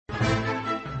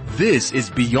This is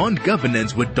Beyond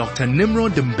Governance with Dr.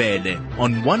 Nimrod Mbele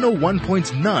on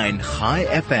 101.9 High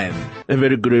FM. A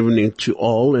very good evening to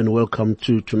all and welcome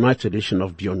to tonight's edition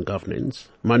of Beyond Governance.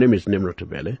 My name is Nimrod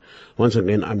Mbele. Once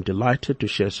again, I'm delighted to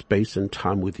share space and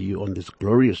time with you on this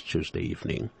glorious Tuesday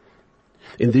evening.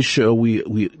 In this show,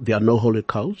 there are no holy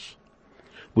cows.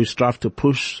 We strive to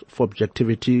push for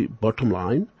objectivity, bottom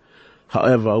line.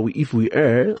 However, if we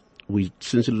err, we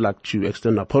sincerely like to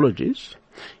extend apologies.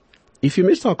 If you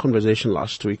missed our conversation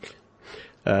last week,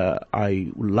 I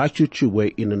would like you to weigh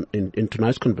in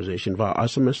tonight's conversation via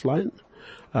SMS line,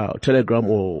 Telegram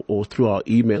or through our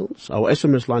emails. Our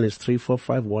SMS line is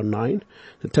 34519.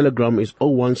 The Telegram is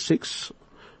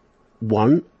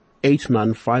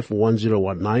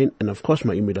 016189511019. And of course,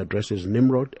 my email address is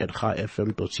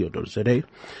nimrod@highfm.co.za.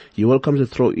 You're welcome to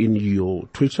throw in your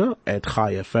Twitter at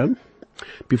highfm.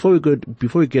 Before we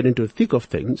get into the thick of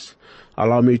things,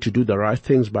 allow me to do the right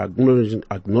things by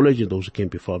acknowledging those who came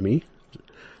before me.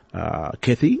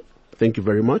 Kathy, thank you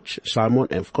very much. Simon,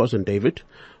 and of course, and David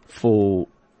for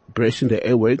gracing the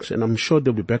airwaves, and I'm sure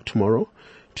they'll be back tomorrow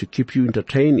to keep you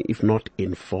entertained, if not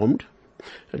informed.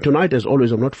 And tonight, as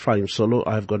always, I'm not flying solo.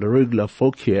 I've got a regular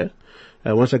folk here.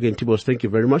 Once again, Tibos, thank you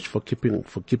very much for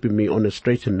keeping me on a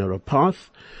straight and narrow path.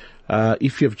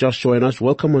 If you have just joined us,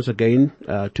 welcome once again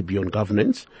to Beyond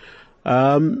Governance.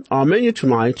 Our menu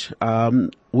tonight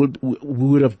we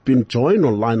would have been joined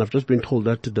online. I've just been told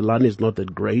that the line is not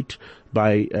that great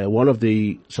by one of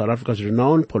the South Africa's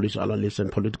renowned police analysts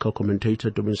and political commentator,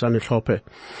 Dumisani Hlope.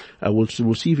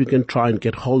 We'll see if we can try and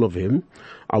get hold of him.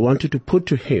 I wanted to put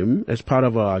to him, as part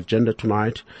of our agenda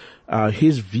tonight,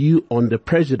 his view on the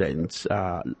president's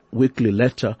weekly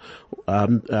letter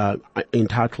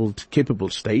entitled Capable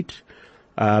State.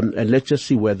 And let's just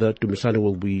see whether Dumisani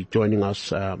will be joining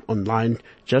us online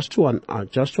just to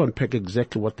unpack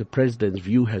exactly what the president's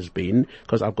view has been,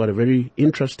 because I've got a very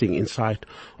interesting insight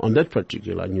on that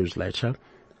particular newsletter.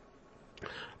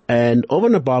 And over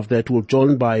and above that, we're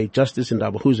joined by Justice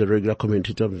Ndaba, who's a regular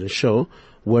commentator of the show,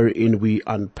 wherein we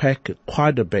unpack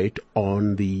quite a bit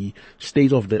on the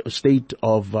state of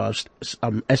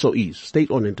SOEs,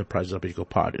 state-owned enterprises, I beg your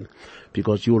pardon,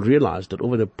 because you'll realize that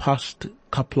over the past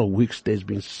couple of weeks there's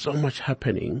been so much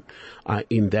happening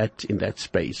in that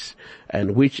space,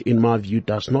 and which, in my view,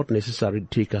 does not necessarily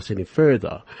take us any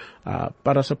further.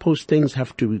 But I suppose things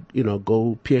have to,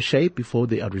 go pear-shaped before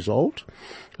they are resolved.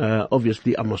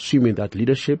 Obviously, I'm assuming that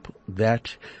leadership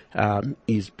that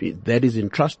is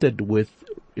entrusted with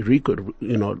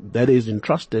that is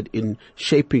entrusted in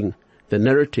shaping the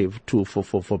narrative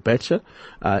for better,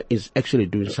 is actually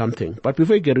doing something. But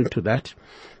before we get into that,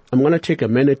 I'm going to take a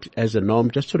minute as a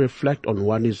norm just to reflect on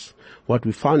what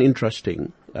we found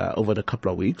interesting over the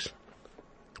couple of weeks,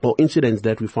 or incidents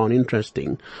that we found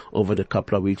interesting over the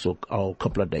couple of weeks or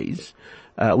couple of days.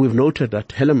 We've noted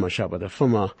that Helen Mashaba, the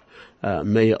former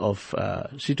mayor of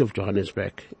City of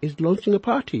Johannesburg, is launching a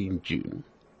party in June.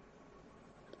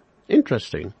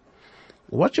 Interesting.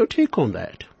 What's your take on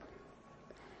that?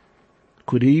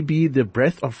 Could he be the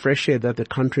breath of fresh air that the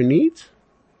country needs?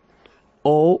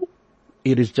 Or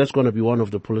it is just going to be one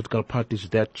of the political parties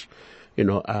that,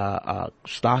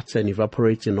 starts and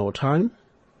evaporates in no time?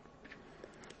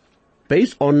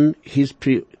 Based on his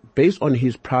previous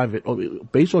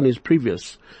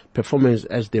performance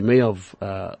as the mayor of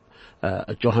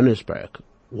Johannesburg,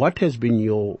 what has been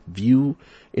your view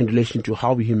in relation to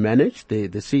how he managed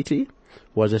the city?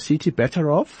 Was the city better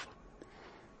off,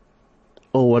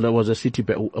 or was the city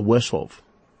worse off?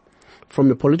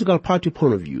 From a political party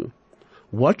point of view,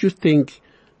 what do you think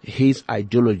his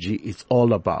ideology is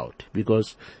all about?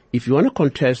 Because if you want to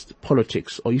contest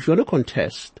politics, or if you want to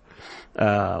contest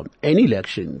any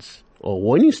elections, or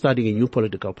when you're starting a new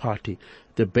political party,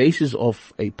 the basis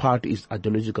of a party is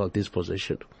ideological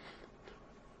disposition.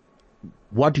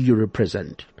 What do you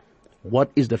represent?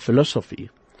 What is the philosophy?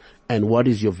 And what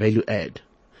is your value add?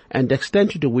 And the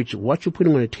extent to which what you're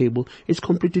putting on the table is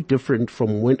completely different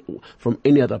from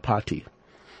any other party.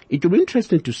 It will be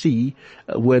interesting to see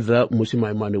whether Musi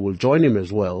Maimane will join him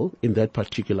as well in that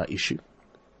particular issue.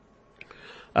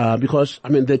 Because,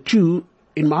 the two,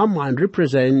 in my mind,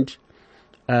 represent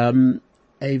a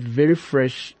very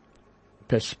fresh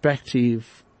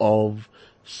perspective of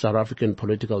South African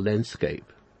political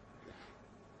landscape.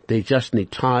 They just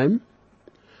need time.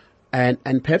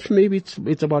 And perhaps maybe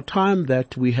it's about time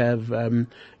that we have a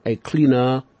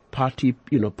cleaner party,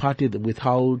 party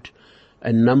without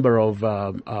a number of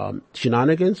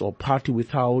shenanigans, or party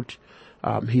without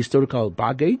historical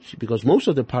baggage, because most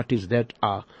of the parties that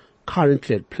are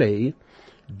currently at play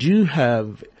do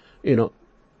have,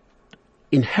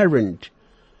 inherent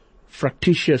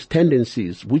fractious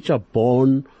tendencies which are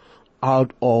born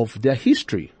out of their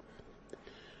history.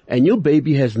 A new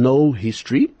baby has no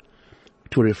history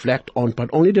to reflect on, but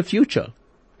only the future.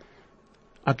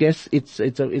 I guess it's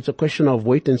a question of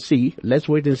wait and see. Let's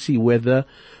wait and see whether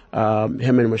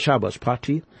Herman Mashaba's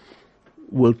party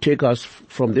will take us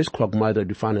from this quagmire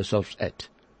we find ourselves at.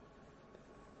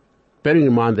 Bearing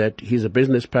in mind that he's a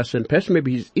business person, perhaps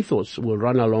maybe his ethos will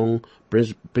run along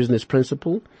business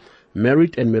principle.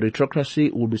 Merit and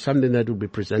meritocracy will be something that will be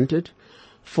presented.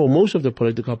 For most of the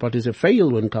political parties, they fail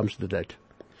when it comes to that.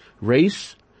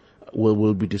 Race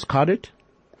will be discarded,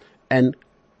 and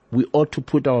we ought to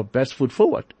put our best foot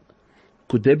forward.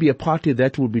 Could there be a party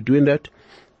that will be doing that?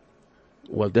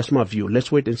 Well, that's my view.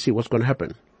 Let's wait and see what's going to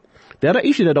happen. The other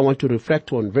issue that I want to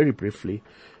reflect on very briefly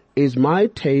is my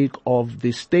take of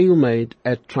the stalemate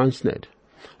at Transnet.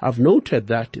 I've noted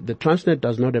that the Transnet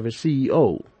does not have a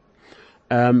CEO.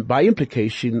 By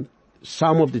implication,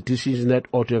 some of the decisions that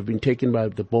ought to have been taken by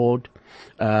the board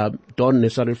don't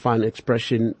necessarily find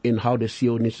expression in how the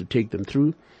CEO needs to take them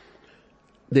through.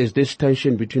 There's this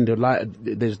tension between the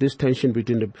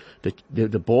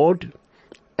board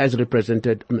as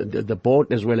represented, the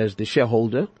board as well as the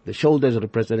shareholder. The shareholder is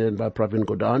represented by Pravin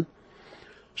Gordhan.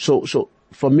 So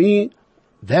for me,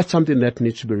 that's something that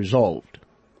needs to be resolved.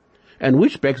 And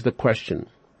which begs the question,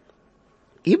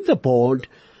 if the board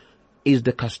is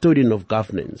the custodian of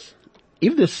governance,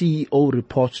 if the CEO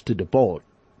reports to the board,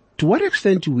 to what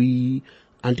extent do we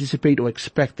anticipate or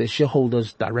expect the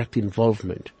shareholders' direct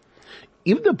involvement?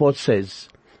 If the board says,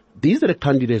 these are the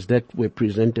candidates that were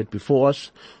presented before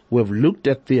us, we've looked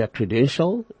at their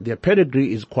credential, their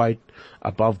pedigree is quite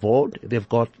above board, they've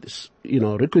got,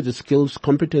 requisite skills,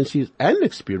 competencies, and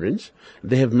experience,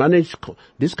 they have managed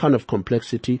this kind of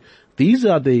complexity, these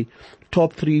are the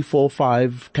top 3, 4,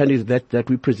 5 candidates that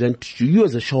we present to you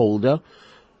as a shareholder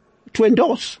to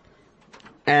endorse.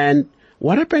 And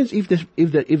what happens if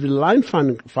the line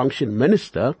function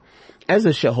minister, as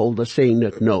a shareholder, saying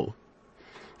that no?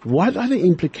 What are the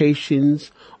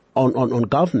implications on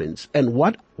governance, and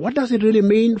what does it really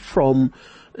mean from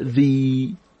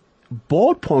the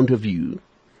board point of view?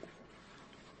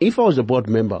 If I was a board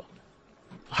member,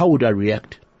 how would I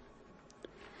react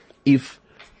if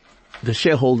the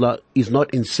shareholder is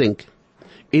not in sync?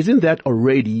 Isn't that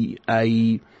already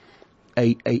a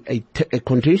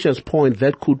contentious point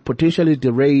that could potentially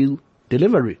derail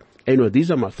delivery? Anyway, these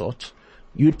are my thoughts.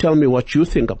 You tell me what you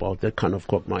think about that kind of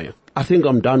quagmire. I think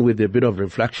I'm done with a bit of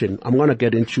reflection. I'm going to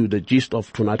get into the gist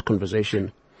of tonight's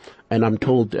conversation. And I'm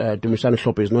told Dumisani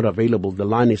Shlope is not available. The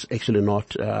line is actually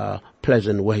not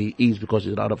pleasant where he is because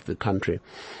he's out of the country.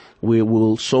 We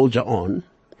will soldier on.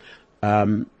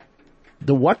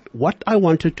 What I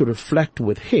wanted to reflect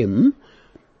with him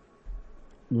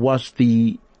was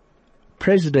the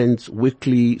president's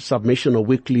weekly submission or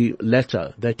weekly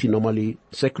letter that he normally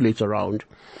circulates around.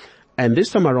 And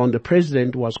this time around, the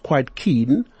president was quite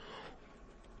keen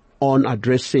on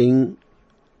addressing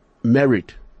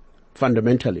merit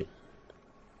fundamentally.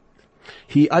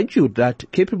 He argued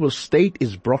that capable state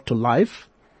is brought to life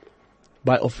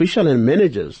by officials and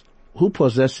managers who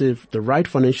possess the right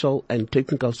financial and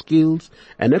technical skills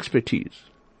and expertise.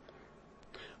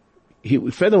 He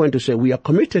further went to say, we are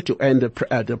committed to end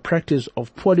the practice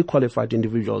of poorly qualified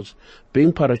individuals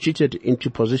being parachuted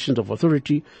into positions of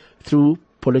authority through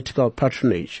political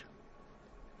patronage.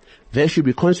 There should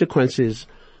be consequences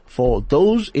for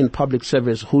those in public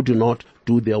service who do not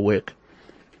do their work.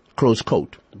 Close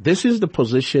quote. This is the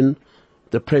position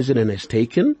the president has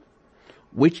taken,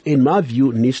 which in my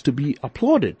view needs to be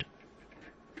applauded.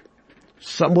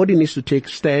 Somebody needs to take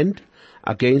stand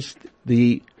against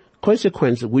the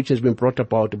consequence which has been brought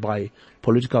about by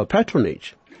political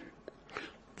patronage.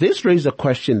 This raises a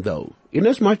question though,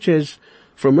 inasmuch as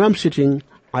from where I'm sitting,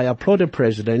 I applaud the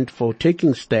president for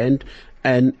taking stand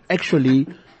and actually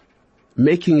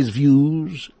making his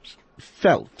views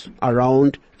felt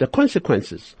around the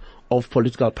consequences of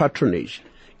political patronage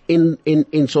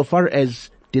insofar as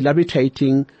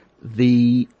dilapidating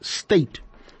the state.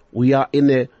 We are in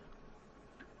a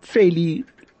fairly,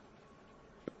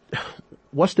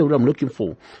 what's the word I'm looking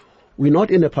for? We're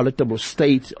not in a palatable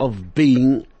state of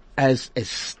being as a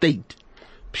state,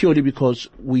 purely because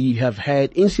we have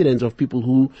had incidents of people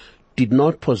who did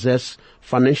not possess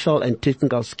financial and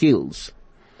technical skills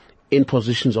in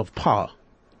positions of power.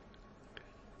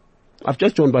 I've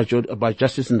just joined by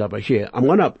Justice Ndaba here. I'm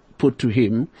going to put to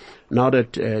him, now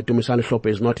that Dumisani Shlope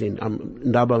is not in,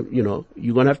 Ndaba,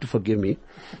 you're going to have to forgive me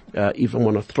if I'm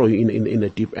going to throw you in the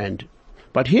deep end.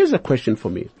 But here's a question for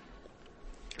me.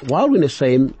 While we're in the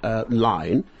same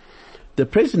line, The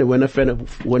president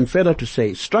went further to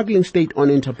say struggling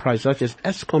state-owned enterprises such as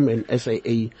Eskom and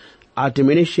SAA are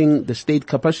diminishing the state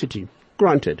capacity.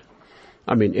 Granted.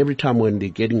 I mean, every time when they're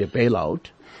getting a bailout,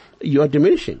 you are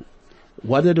diminishing.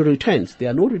 What are the returns? There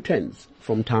are no returns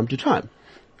from time to time.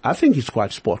 I think he's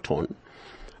quite spot on.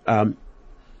 And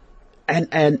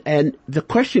the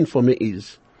question for me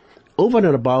is, over and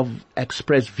above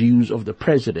expressed views of the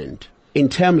president in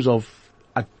terms of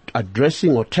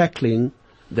addressing or tackling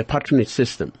the patronage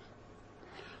system,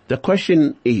 the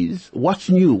question is, what's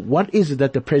new? What is it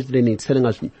that the president is telling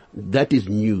us that is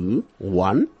new,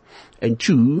 one? And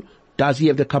two, does he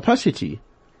have the capacity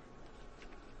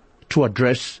to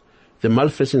address the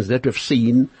malfeasance that we've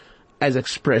seen as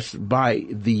expressed by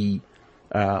the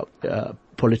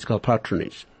political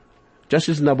patronage?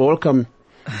 Justice Ndaba, welcome.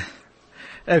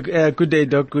 Good day,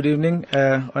 Doc. Good evening.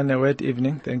 On a wet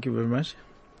evening. Thank you very much.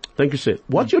 Thank you, sir.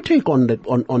 What's your take on that,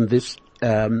 on this,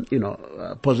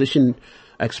 position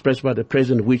expressed by the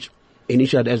president, which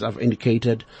initially, as I've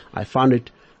indicated, I found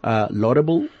it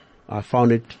laudable. I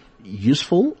found it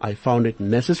useful. I found it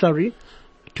necessary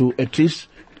to at least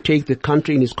take the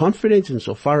country in its confidence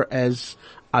insofar as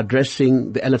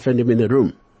addressing the elephant in the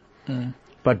room.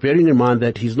 But bearing in mind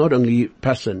that he's not only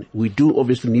person, we do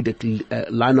obviously need a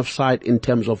line of sight in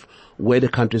terms of where the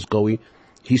country is going.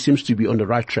 He seems to be on the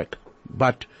right track.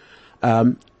 But,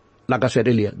 like I said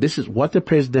earlier, this is what the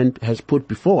president has put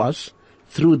before us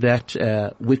through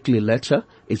that weekly letter.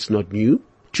 It's not new.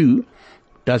 Two,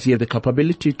 does he have the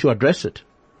capability to address it?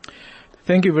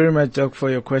 Thank you very much, Doc,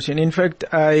 for your question. In fact,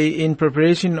 in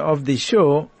preparation of the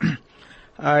show,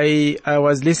 I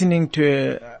was listening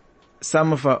to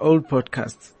some of our old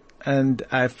podcasts, and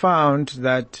I found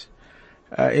that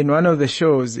in one of the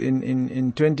shows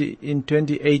in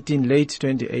 2018, late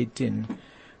 2018,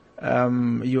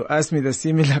 you asked me the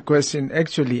similar question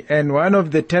actually, and one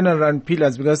of the turnaround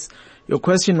pillars, because your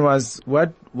question was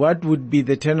what would be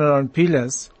the turnaround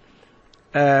pillars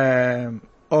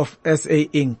of SA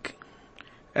Inc.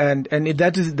 And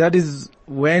that is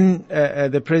when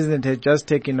the president had just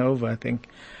taken over, I think,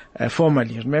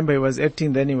 formally. Remember, he was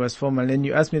acting, then he was formal, and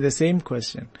you asked me the same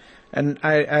question. And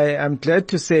I'm glad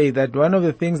to say that one of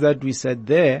the things that we said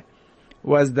there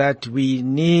was that we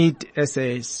need, as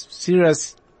a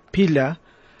serious pillar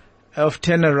of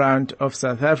turnaround of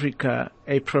South Africa,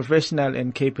 a professional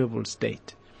and capable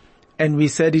state. And we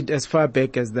said it as far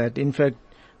back as that. In fact,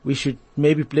 we should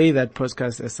maybe play that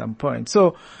podcast at some point.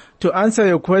 So, to answer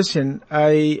your question,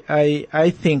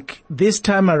 I think this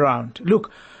time around, look,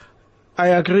 I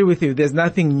agree with you. There's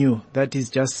nothing new that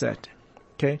is just said.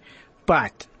 Okay.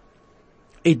 But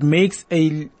it makes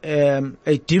a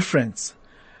difference,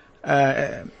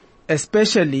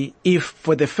 especially if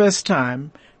for the first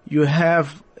time you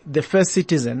have the first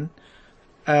citizen,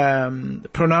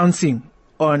 pronouncing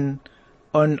on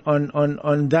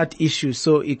that issue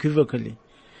so equivocally.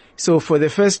 So for the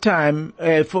first time,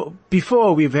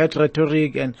 before we've had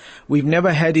rhetoric and we've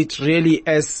never had it really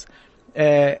as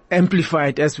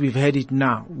amplified as we've had it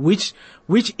now, which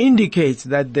indicates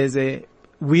that there's a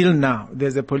will now,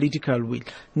 there's a political will.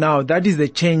 Now that is a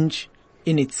change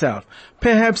in itself.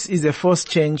 Perhaps is a forced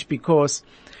change because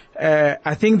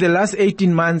I think the last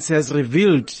 18 months has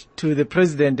revealed to the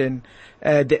president and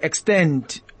the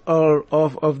extent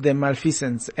of the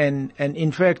malfeasance, and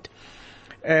in fact,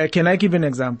 can I give an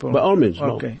example? By all means.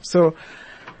 Okay. So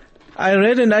I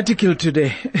read an article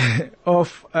today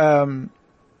of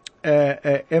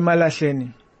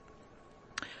Lassy,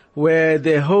 where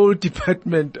the whole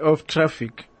Department of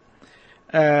Traffic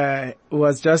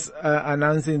was just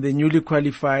announcing the newly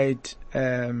qualified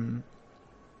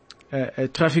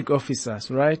traffic officers,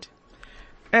 right?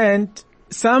 And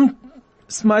some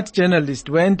smart journalist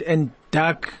went and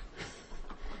dug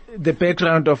the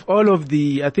background of all of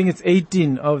the, I think it's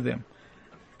 18 of them.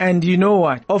 And you know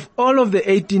what? Of all of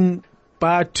the 18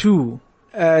 bar 2,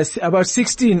 about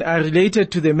 16 are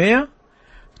related to the mayor,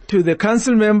 to the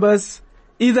council members,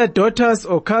 either daughters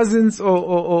or cousins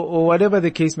or whatever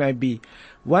the case might be.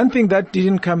 One thing that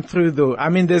didn't come through though, I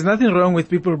mean, there's nothing wrong with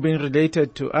people being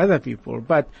related to other people,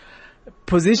 but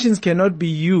positions cannot be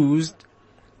used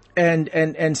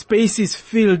and spaces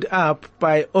filled up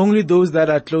by only those that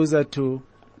are closer to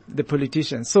the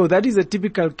politicians. So that is a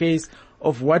typical case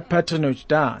of what patronage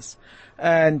does.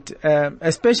 And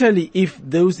especially if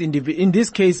those in this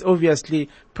case, obviously,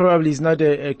 probably is not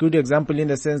a good example in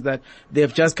the sense that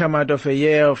they've just come out of a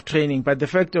year of training. But the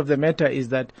fact of the matter is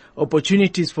that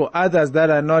opportunities for others that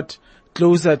are not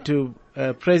closer to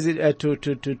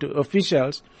to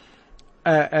officials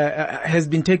has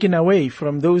been taken away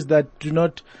from those that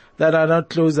are not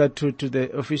closer to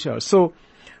the officials. So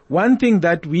one thing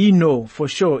that we know for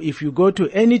sure, if you go to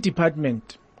any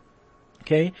department,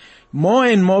 okay, more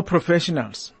and more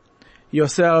professionals,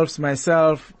 yourselves,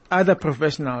 myself, other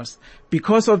professionals,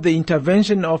 because of the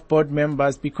intervention of board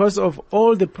members, because of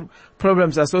all the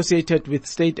problems associated with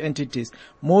state entities,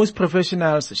 most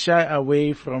professionals shy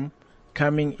away from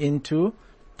coming into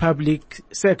public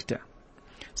sector.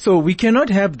 So we cannot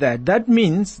have that. That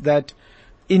means that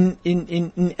in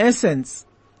essence,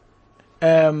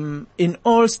 in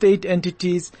all state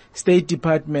entities, state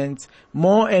departments,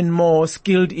 more and more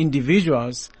skilled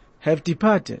individuals have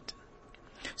departed.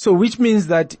 So which means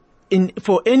that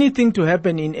for anything to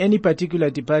happen in any particular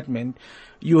department,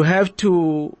 you have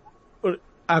to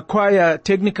acquire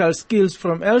technical skills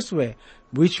from elsewhere,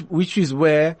 which is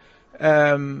where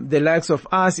the likes of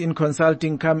us in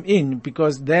consulting come in,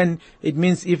 because then it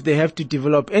means if they have to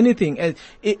develop anything,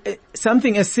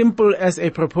 something as simple as a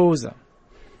proposal,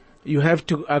 you have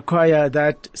to acquire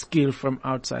that skill from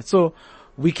outside. So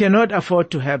we cannot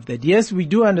afford to have that. Yes, we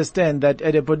do understand that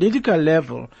at a political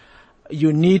level,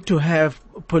 you need to have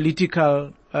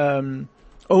political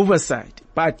oversight.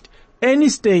 But any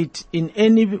state in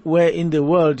anywhere in the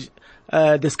world,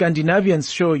 the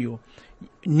Scandinavians show you,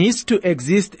 needs to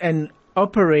exist and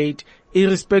operate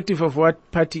irrespective of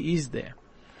what party is there.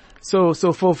 So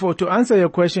to answer your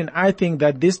question, I think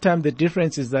that this time the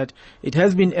difference is that it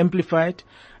has been amplified.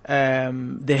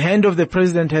 The hand of the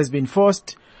president has been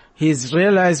forced. He's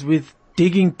realized with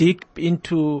digging deep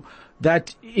into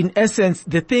that, in essence,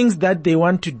 the things that they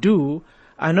want to do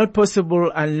are not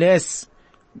possible unless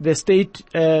the state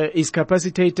is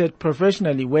capacitated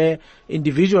professionally, where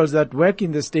individuals that work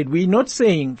in the state, we're not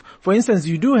saying, for instance,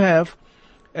 you do have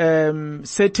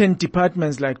certain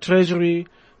departments like Treasury,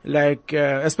 like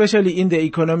especially in the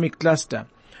economic cluster,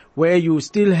 where you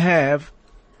still have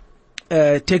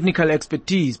technical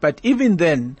expertise. But even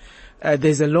then,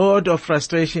 there's a lot of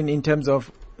frustration in terms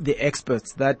of the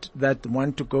experts that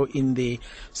want to go in there.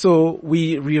 So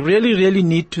we really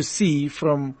need to see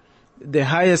from the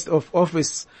highest of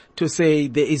office to say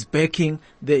there is backing,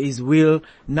 there is will.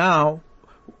 Now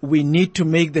we need to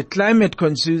make the climate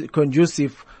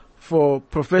conducive for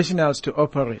professionals to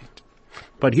operate.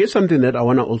 But here's something that I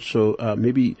want to also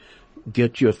maybe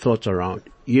get your thoughts around.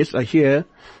 Yes, I hear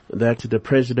that the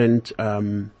president,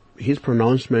 his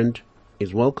pronouncement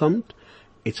is welcomed.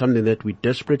 It's something that we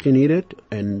desperately needed,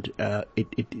 and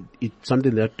it's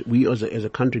something that we as a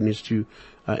country needs to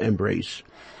embrace.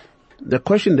 The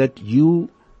question that you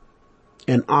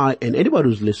and I and anybody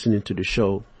who's listening to the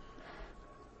show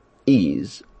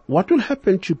is, what will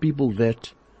happen to people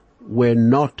that were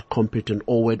not competent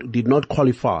or did not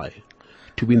qualify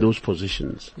to be in those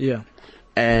positions? Yeah.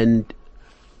 And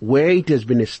where it has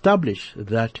been established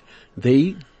that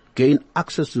they gain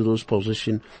access to those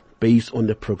positions based on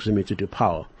the proximity to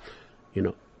power.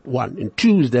 One. And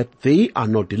two is that they are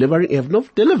not delivering, have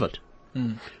not delivered.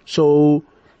 So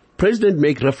president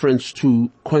make reference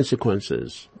to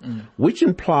consequences, which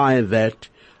imply that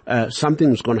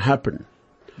something is going to happen.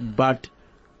 But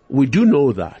we do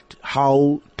know that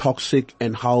how toxic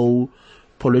and how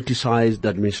politicized the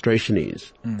administration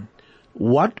is.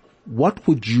 What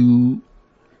would be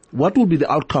the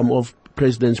outcome of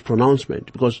president's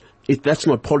pronouncement? Because that's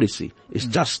not policy. It's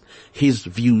just his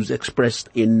views expressed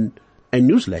in a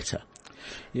newsletter.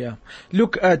 Yeah.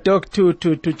 Look, Doc, to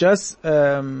just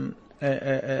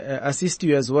assist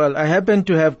you as well, I happen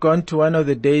to have gone to one of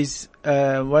the days,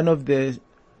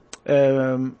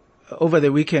 over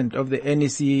the weekend of the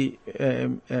NEC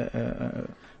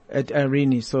at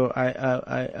Irene. So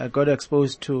I got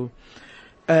exposed to,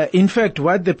 in fact,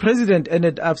 what the president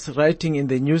ended up writing in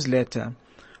the newsletter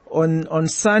on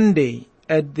Sunday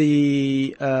at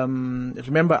the,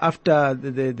 remember after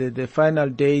the final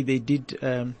day, they did,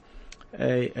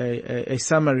 a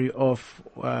summary of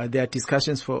their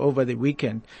discussions for over the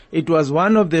weekend. It was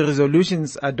one of the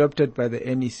resolutions adopted by the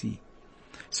NEC.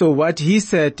 So what he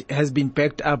said has been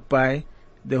backed up by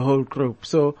the whole group.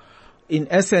 So in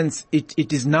essence,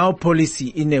 it is now policy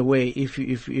in a way, if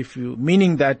you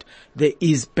meaning that there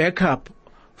is backup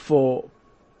for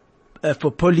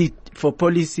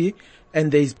policy, and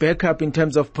there is backup in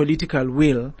terms of political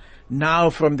will now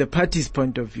from the party's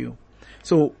point of view.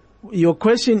 So your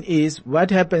question is,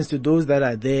 what happens to those that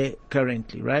are there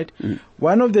currently, right?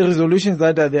 One of the resolutions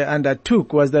that they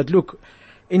undertook was that, look,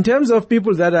 in terms of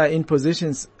people that are in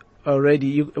positions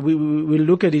already, we will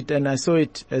look at it, and I saw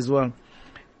it as well.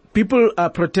 People are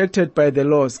protected by the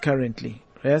laws currently,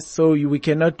 yes? So we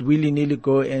cannot willy-nilly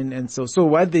go and so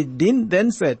what they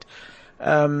then said,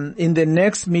 in the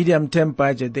next medium-term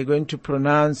budget, they're going to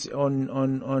pronounce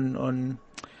on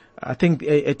I think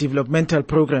a developmental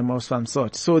program of some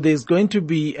sort. So there's going to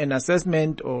be an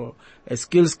assessment or a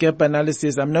skills gap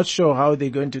analysis. I'm not sure how they're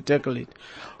going to tackle it,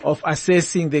 of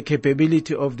assessing the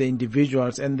capability of the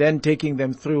individuals and then taking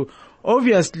them through.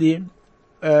 Obviously,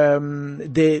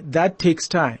 that takes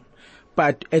time,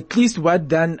 but at least what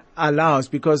then allows,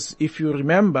 because if you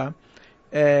remember,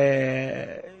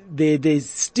 there's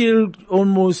still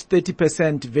almost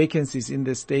 30% vacancies in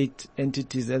the state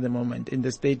entities at the moment, in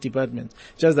the state departments.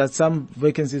 Just that some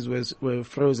vacancies were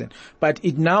frozen. But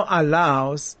it now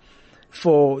allows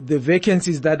for the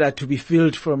vacancies that are to be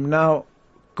filled from now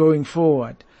going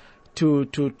forward to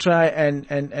try and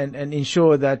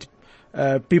ensure that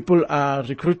people are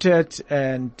recruited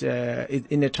and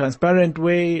in a transparent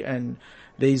way, and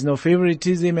there is no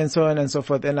favoritism and so on and so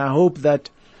forth. And I hope that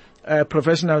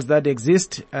professionals that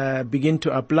exist begin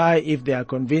to apply if they are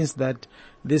convinced that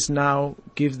this now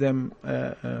gives them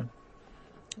a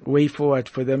way forward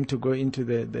for them to go into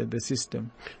the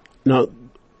system. Now,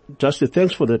 Justin,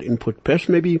 thanks for that input. Perhaps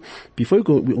maybe before you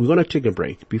go, we're going to take a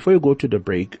break. Before you go to the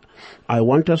break, I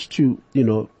want us to,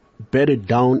 bed it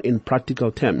down in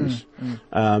practical terms,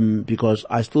 because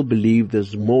I still believe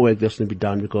there's more work that's going to be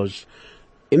done, because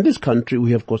in this country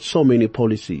we have got so many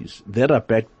policies that are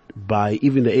backed by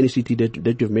even the NECT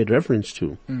that you've made reference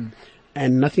to,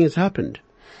 and nothing has happened.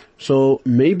 So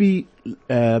maybe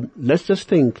let's just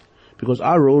think, because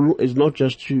our role is not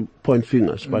just to point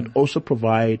fingers, but also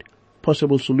provide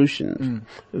possible solutions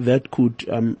that could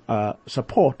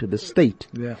support the state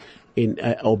in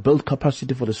or build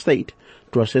capacity for the state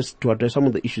to address some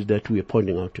of the issues that we are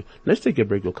pointing out to. Let's take a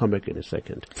break. We'll come back in a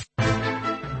second.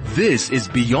 This is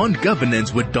Beyond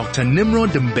Governance with Dr. Nimrod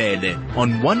Mbele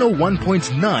on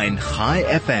 101.9 High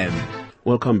FM.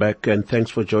 Welcome back, and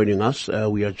thanks for joining us.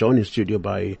 We are joined in studio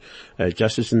by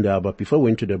Justice Ndaba. Before we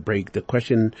went to the break, the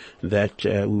question that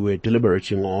we were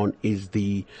deliberating on is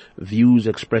the views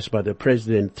expressed by the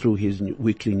President through his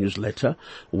weekly newsletter,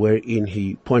 wherein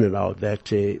he pointed out that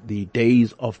the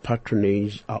days of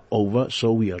patronage are over,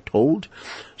 so we are told.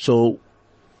 So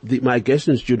my guest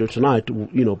in studio tonight,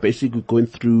 basically going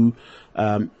through,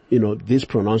 this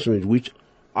pronouncement, which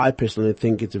I personally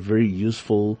think it's a very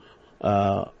useful,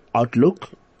 outlook,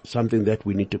 something that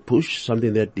we need to push,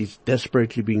 something that is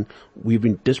we've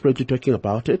been desperately talking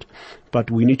about it, but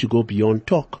we need to go beyond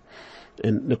talk.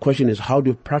 And the question is, how do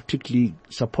you practically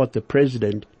support the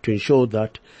President to ensure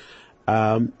that,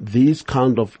 this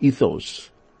kind of ethos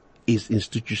is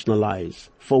institutionalized?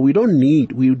 For we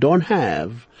don't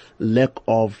have lack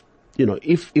of,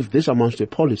 if this amounts to a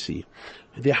policy,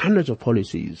 there are hundreds of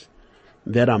policies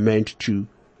that are meant to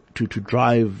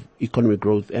drive economic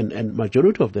growth, and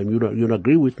majority of them, you'll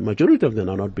agree with, majority of them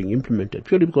are not being implemented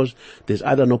purely because there's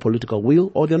either no political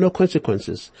will or there are no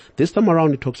consequences. This time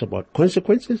around it talks about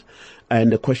consequences,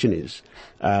 and the question is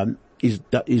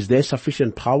there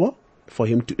sufficient power for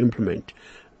him to implement?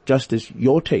 Justice,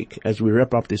 your take as we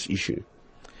wrap up this issue.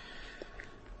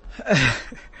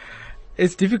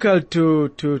 It's difficult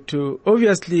to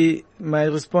obviously my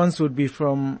response would be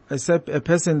from a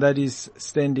person that is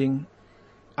standing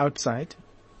outside.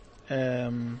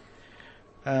 I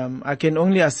can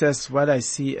only assess what I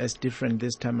see as different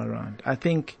this time around. I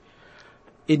think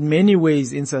in many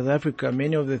ways in South Africa,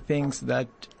 many of the things that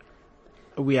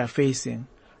we are facing,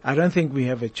 I don't think we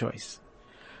have a choice.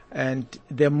 And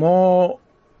the more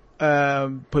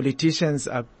politicians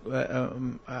are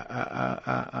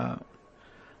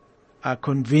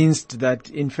convinced that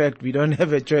in fact we don't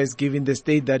have a choice given the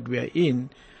state that we are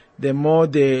in, the more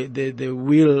the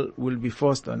will be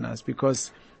forced on us,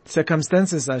 because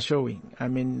circumstances are showing. I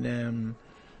mean,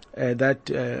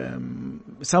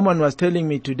 someone was telling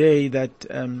me today that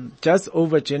just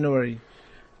over January,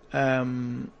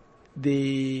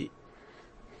 the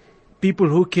people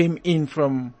who came in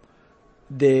from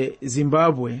the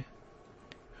Zimbabwe,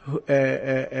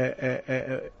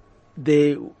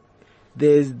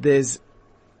 there's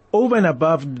over and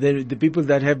above the people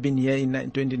that have been here in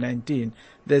 2019,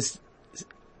 there's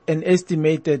an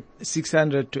estimated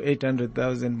 600 to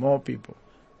 800,000 more people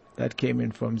that came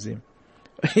in from Zim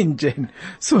in Jan.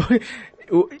 So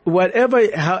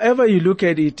however you look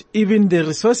at it, even the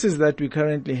resources that we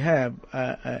currently have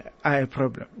are a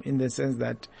problem, in the sense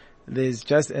that there's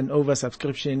just an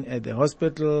oversubscription at the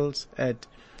hospitals,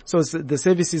 so the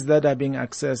services that are being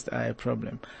accessed are a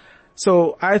problem.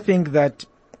 So I think that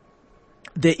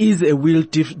there is a will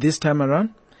this time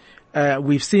around.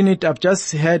 We've seen it. I've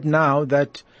just heard now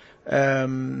that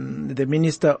the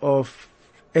Minister of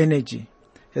Energy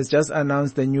has just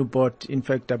announced the new board, in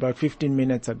fact, about 15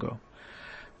 minutes ago.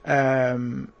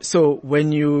 So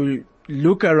when you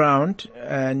look around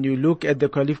and you look at the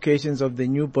qualifications of the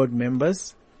new board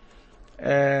members,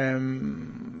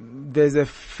 there's a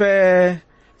fair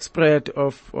spread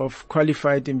of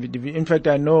qualified individuals. In fact,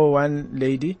 I know one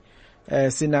lady,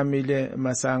 Sinamile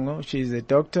Masango. She's a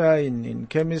doctor in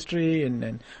chemistry,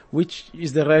 and which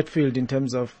is the right field in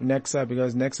terms of NEXA,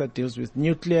 because NEXA deals with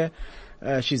nuclear.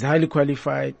 She's highly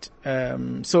qualified.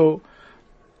 So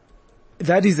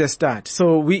that is a start.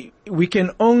 So we can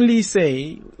only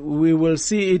say we will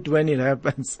see it when it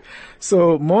happens.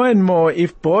 So more and more,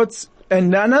 if boards,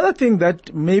 and another thing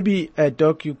that maybe,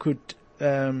 Doc, you could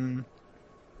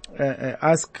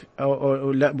ask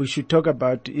or we should talk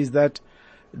about is that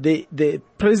the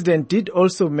president did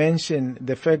also mention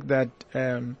the fact that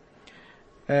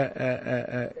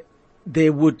they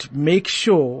would make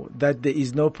sure that there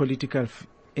is no political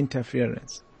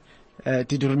interference.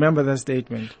 Did you remember that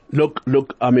statement? Look,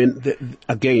 I mean,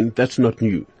 again, that's not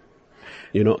new.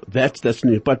 You know, that's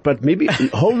new. But maybe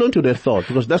hold on to that thought,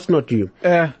 because that's not new.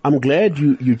 I'm glad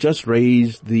you just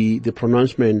raised the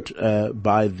pronouncement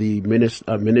by the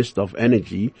Minister of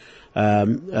Energy, you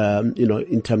know,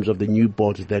 in terms of the new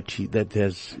boards that he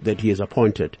has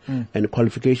appointed, and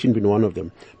qualification being one of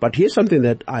them. But here's something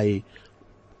that I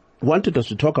wanted us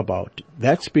to talk about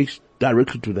that speaks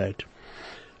directly to that.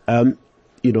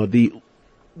 You know, the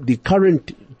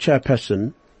current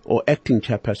chairperson or acting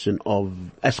chairperson of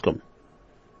ESCOM,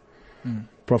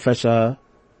 Professor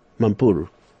Mampuru,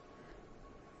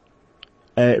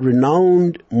 a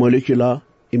renowned molecular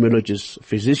immunologist,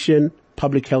 physician,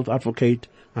 public health advocate,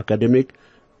 academic,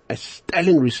 a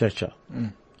sterling researcher.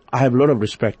 I have a lot of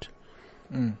respect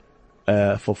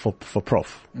for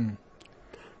Prof.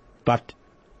 But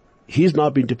he's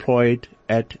now been deployed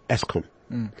at ESCOM.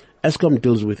 ESCOM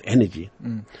deals with energy.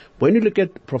 When you look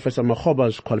at Professor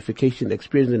Makgoba's qualification,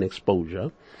 experience and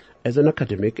exposure as an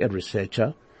academic, a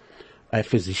researcher, a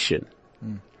physician,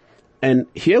 and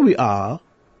here we are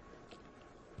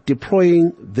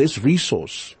deploying this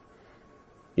resource.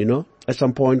 You know, at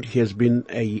some point he has been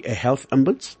a health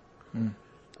ombuds.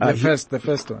 The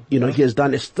first one. You know, he has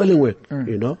done a sterling work.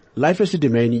 You know, life as a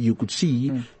domain, you could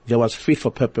see there was fit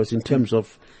for purpose in terms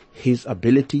of his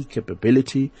ability,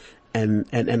 capability,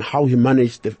 and how he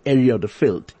managed the area of the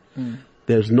field.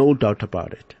 There's no doubt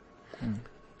about it.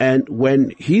 And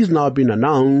when he's now been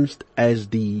announced as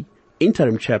the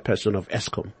interim chairperson of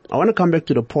ESCOM, I want to come back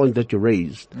to the point that you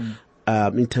raised,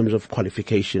 in terms of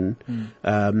qualification,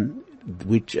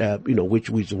 which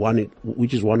is one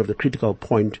of the critical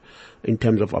point in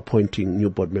terms of appointing new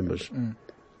board members.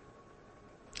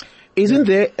 Isn't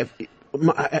there,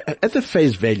 at the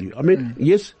face value, I mean,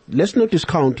 yes, let's not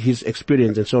discount his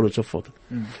experience and so on and so forth.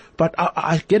 But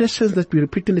I get a sense that we're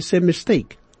repeating the same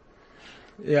mistake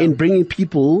in bringing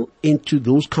people into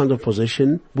those kinds of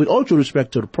positions, with all due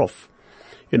respect to the Prof,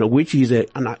 you know, which is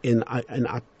an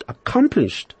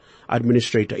accomplished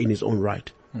administrator in his own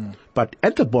right. But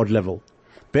at the board level,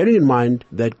 bearing in mind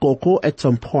that Koko at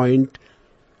some point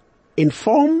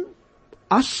informed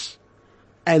us,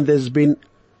 and there's been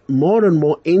more and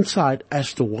more insight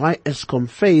as to why ESCOM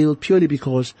failed, purely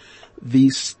because the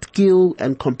skill,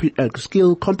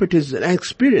 competence and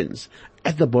experience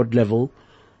at the board level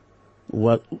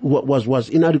was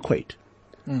inadequate.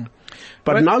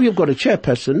 But now you've got a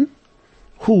chairperson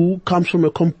who comes from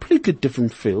a completely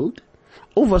different field,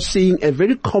 overseeing a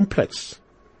very complex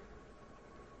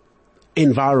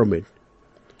environment.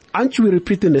 Aren't you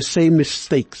repeating the same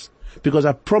mistakes? Because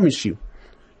I promise you,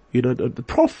 you know, the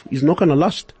Prof is not going to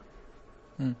last.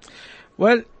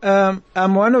 Well,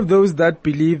 I'm one of those that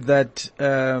believe that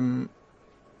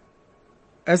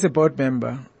as a board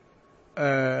member,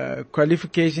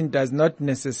 qualification does not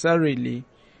necessarily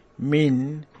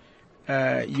mean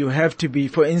you have to be,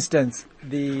 for instance,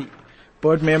 the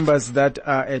board members that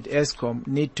are at ESCOM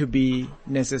need to be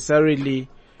necessarily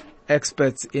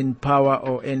experts in power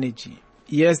or energy.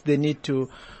 Yes, they need to.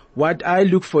 What I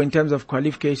look for in terms of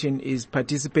qualification is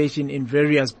participation in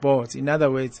various boards. In other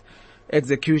words,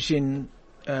 execution,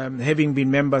 having been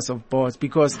members of boards,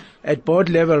 because at board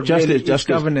level, it's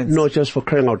governance. No, just for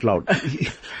crying out loud.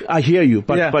 I hear you,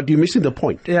 but you're missing the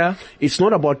point. Yeah. It's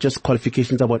not about just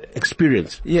qualifications, it's about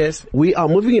experience. Yes. We are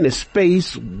moving in a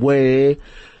space where,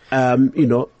 you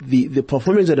know, the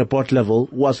performance at the board level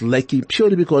was lacking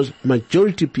purely because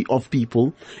majority of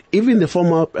people, even the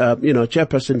former,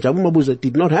 chairperson, Jabu Mabuza,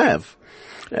 did not have.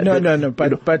 But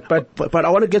I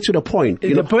want to get to the point.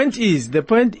 The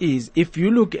point is, if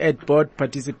you look at board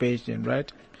participation,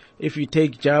 right? If you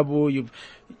take Jabu,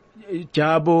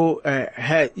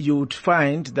 you would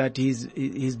find that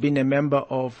he's been a member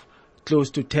of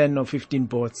close to 10 or 15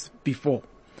 boards before.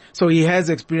 So he has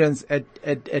experience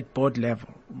at board level,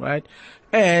 right?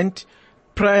 And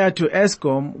prior to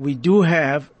ESCOM, we do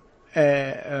have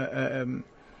a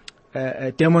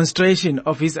demonstration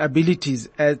of his abilities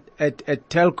at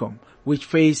Telkom, which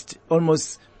faced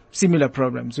almost similar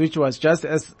problems, which was just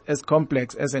as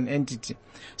complex as an entity.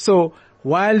 So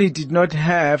while he did not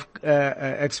have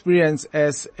experience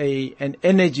as an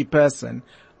energy person,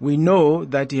 we know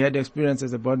that he had experience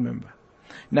as a board member.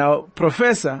 Now,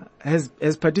 Professor has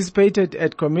participated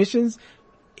at commissions.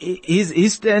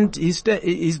 He's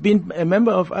been a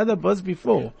member of other boards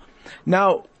before.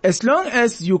 Now, as long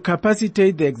as you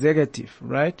capacitate the executive,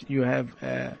 right, you have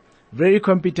very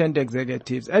competent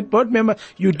executives. At board member,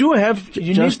 you do have,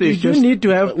 you need to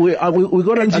have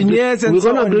engineers and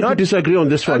so on. We're going to agree to disagree on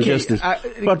this one, Justice.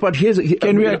 But here's,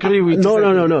 can we agree with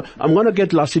No. I'm going to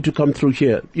get Lassy to come through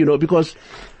here, because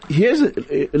here's,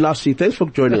 Lassy, thanks for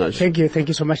joining us. Thank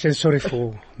you so much, and sorry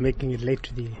for making it late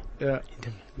to the interview.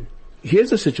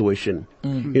 Here's the situation,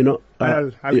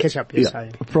 I'll catch up. Yes,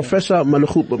 Professor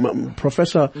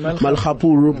Malkhapuru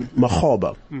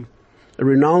Makgoba, a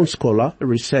renowned scholar, a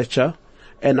researcher,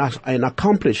 and an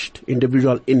accomplished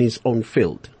individual in his own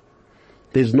field.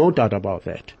 There's no doubt about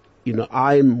that.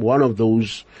 I'm one of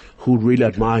those who really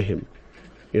admire him,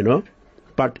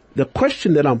 But the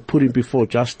question that I'm putting before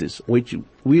Justice, which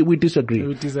we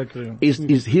disagree,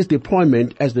 is his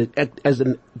deployment as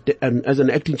an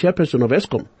acting chairperson of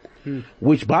ESCOM,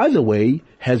 which, by the way,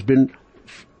 has been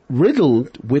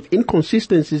riddled with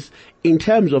inconsistencies in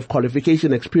terms of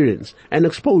qualification, experience, and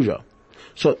exposure.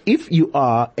 So if you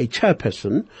are a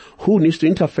chairperson who needs to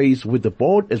interface with the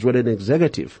board as well as an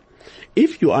executive,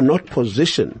 if you are not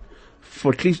positioned,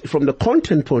 for at least from the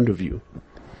content point of view,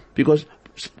 because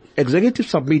executives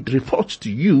submit reports to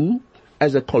you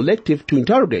as a collective to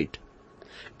interrogate.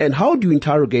 And how do you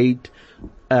interrogate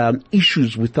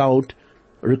issues without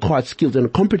required skills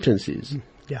and competencies?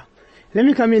 Yeah. Let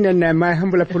me come in, and my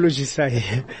humble apologies. I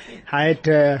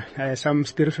had some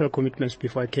spiritual commitments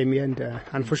before I came here, and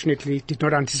unfortunately did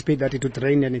not anticipate that it would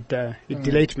rain, and it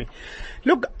delayed me.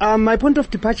 Look, my point of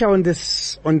departure on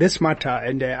this matter,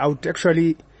 and I would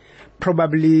actually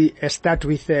probably start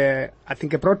with I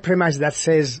think a broad premise that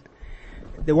says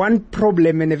the one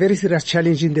problem and a very serious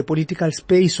challenge in the political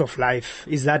space of life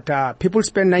is that people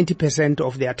spend 90%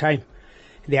 of their time,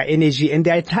 their energy, and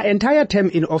their entire time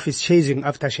in office chasing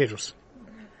after shadows.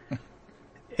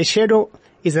 A shadow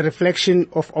is a reflection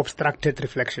of obstructed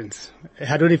reflections.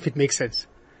 I don't know if it makes sense.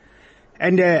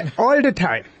 And all the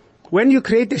time, when you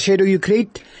create a shadow, you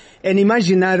create an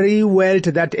imaginary world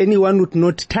that anyone would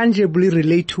not tangibly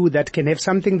relate to, that can have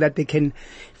something that they can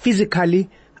physically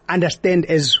understand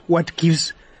as what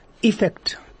gives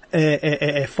effect,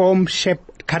 a form,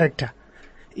 shape, character,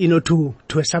 to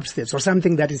a substance or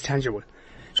something that is tangible.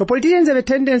 So politicians have a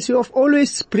tendency of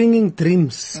always bringing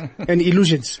dreams and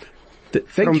illusions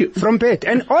from bed.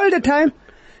 And all the time,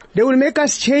 they will make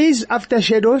us chase after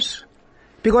shadows.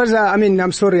 Because,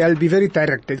 I'm sorry, I'll be very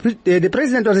direct. The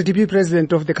president was the deputy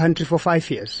president of the country for 5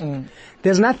 years.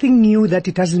 There's nothing new that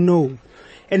he doesn't know.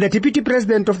 And the deputy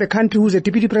president of the country, who's the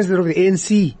deputy president of the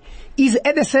ANC, is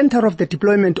at the center of the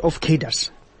deployment of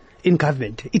cadres in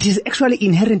government. It is actually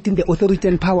inherent in the authority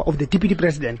and power of the deputy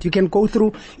president. You can go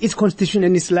through its constitution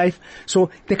and its life. So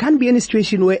there can't be any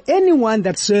situation where anyone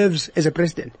that serves as a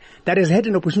president, that has had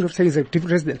an opportunity of serving as a deputy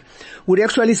president, would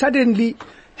actually suddenly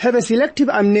have a selective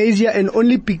amnesia and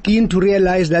only begin to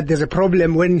realize that there's a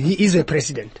problem when he is a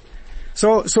president.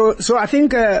 So I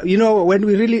think, when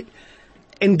we really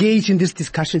engage in these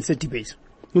discussions and debates,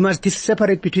 we must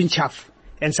separate between chaff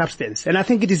and substance. And I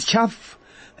think it is chaff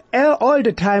all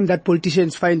the time that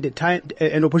politicians find the time,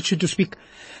 an opportunity to speak,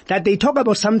 that they talk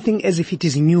about something as if it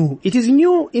is new. It is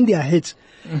new in their heads.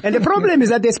 And the problem is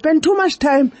that they spend too much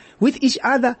time with each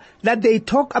other, that they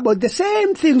talk about the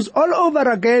same things all over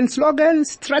again,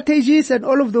 slogans, strategies, and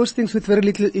all of those things with very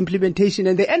little implementation.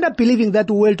 And they end up believing that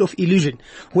world of illusion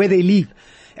where they live.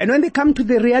 And when they come to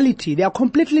the reality, they are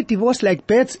completely divorced like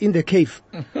birds in the cave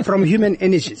from human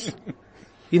energies,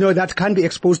 that can be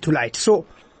exposed to light. So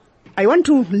I want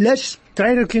to let's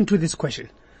directly into this question.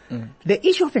 The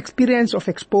issue of experience, of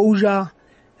exposure,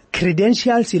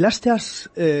 credentials, illustrious,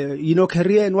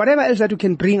 career, and whatever else that you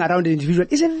can bring around an individual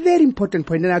is a very important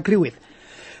point, and I agree with.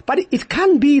 But it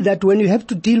can be that when you have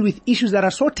to deal with issues that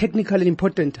are so technical and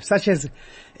important, such as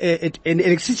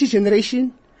electricity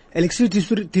generation,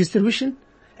 electricity distribution,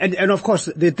 and of course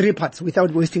the three parts,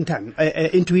 without wasting time,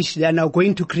 into which they are now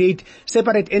going to create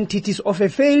separate entities of a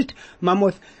failed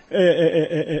mammoth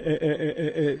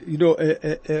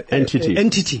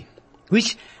entity,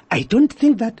 which I don't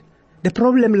think that the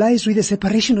problem lies with the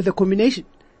separation of the combination.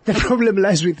 The problem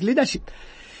lies with leadership.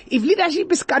 If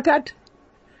leadership is scattered,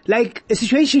 like a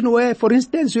situation where, for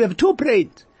instance, you have two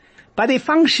brains, but they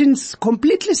functions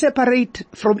completely separate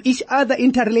from each other,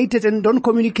 interrelated and don't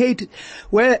communicate,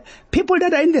 where people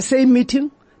that are in the same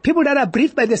meeting, people that are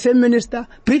briefed by the same minister,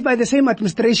 briefed by the same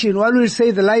administration, one will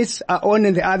say the lights are on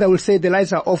and the other will say the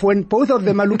lights are off, when both of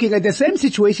them are looking at the same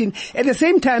situation at the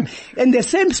same time in the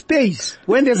same space,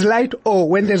 when there's light or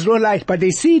when there's no light, but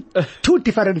they see two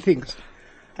different things.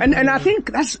 And I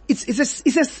think it's a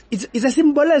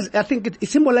symbolizes, I think it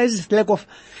symbolizes lack of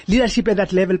leadership at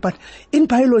that level, but in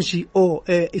biology or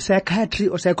psychiatry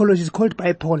or psychology is called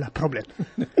bipolar problem.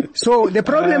 So the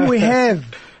problem we have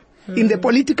in the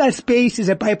political space is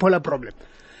a bipolar problem,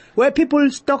 where people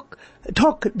talk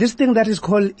this thing that is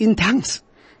called in tongues.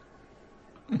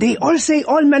 They all say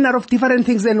all manner of different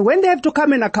things, and when they have to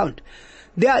come and account,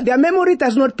 their memory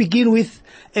does not begin with,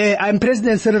 I'm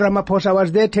President Cyril Ramaphosa, I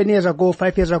was there 10 years ago,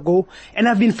 5 years ago, and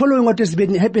I've been following what has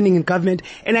been happening in government,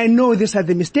 and I know these are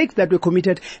the mistakes that were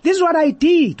committed. This is what I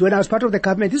did when I was part of the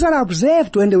government. This is what I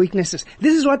observed when the weaknesses.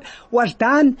 This is what was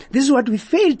done. This is what we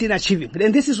failed in achieving.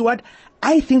 And this is what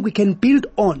I think we can build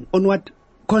on what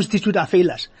constitute our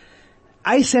failures.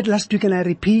 I said last week, and I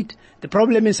repeat, the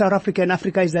problem in South Africa and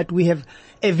Africa is that we have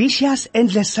a vicious,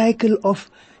 endless cycle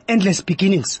of endless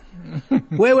beginnings.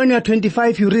 Where when you are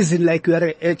 25, you reason like you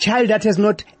are a child that has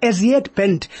not as yet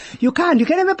bent. You can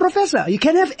have a professor. You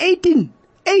can have 18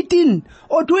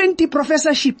 or 20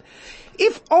 professorship.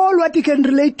 If all what you can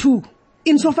relate to,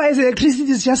 insofar as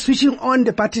electricity is just switching on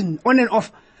the button, on and off,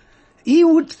 he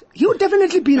would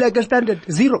definitely be like a standard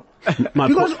 0.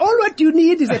 Because all what you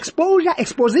need is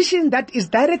exposition that is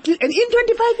directly, and in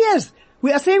 25 years,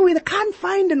 we are saying we can't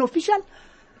find an official.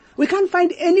 We can't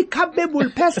find any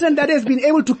capable person that has been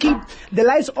able to keep the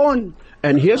lights on.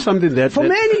 And here's something that... For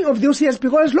many of those years,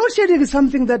 because load shedding is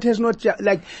something that has not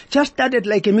just started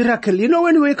like a miracle. You know,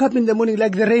 when you wake up in the morning,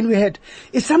 like the rain we had,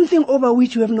 it's something over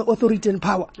which you have no authority and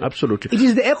power. Absolutely. It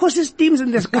is the ecosystems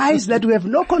and the skies that we have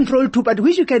no control to, but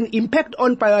which you can impact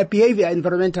on by our behavior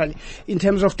environmentally in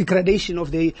terms of degradation of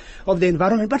the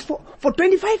environment. But for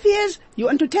 25 years, you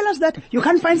want to tell us that you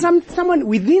can't find someone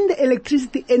within the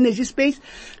electricity energy space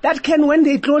that can, when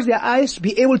they close their eyes,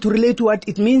 be able to relate to what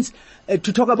it means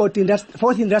to talk about the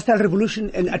fourth industrial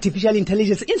revolution and artificial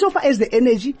intelligence, insofar as the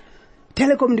energy,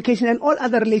 telecommunication, and all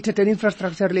other related and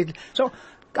infrastructure related. So,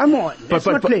 come on, let's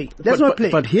not play.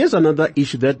 But here's another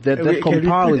issue that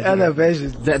compounds. Other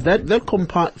versions.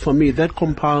 For me, that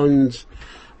compounds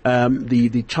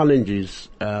the challenges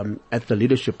at the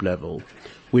leadership level.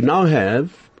 We now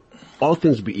have, all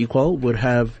things be equal, we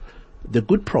have the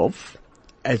good prof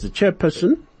as the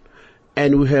chairperson,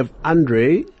 and we have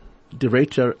Andre de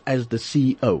Ruyter as the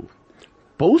CEO.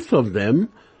 Both of them,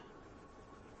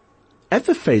 at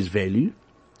the face value,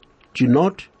 do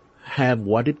not have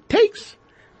what it takes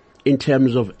in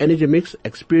terms of energy mix,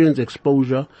 experience,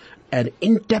 exposure, and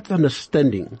in-depth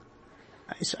understanding.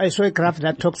 I saw a graph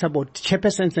that talks about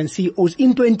chairpersons and CEOs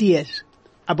in 20 years,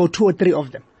 about 2 or 3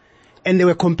 of them. And they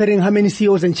were comparing how many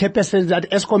CEOs and chairpersons that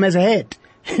ESCOM has had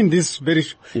in this very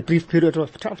brief period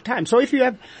of time. So if you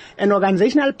have an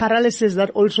organizational paralysis that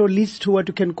also leads to what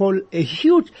you can call a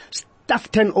huge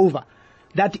staff turnover,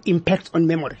 that impacts on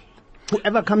memory.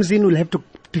 Whoever comes in will have to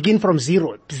begin from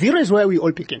 0. 0 is where we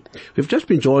all begin. We've just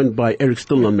been joined by Eric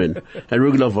Stilnerman, a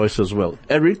regular voice as well.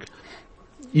 Eric,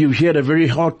 you've heard a very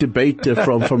hot debate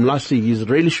from Lassy. He's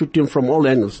really shooting from all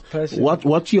angles.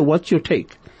 What's your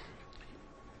take?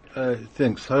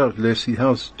 Thanks. Hello, Lassy.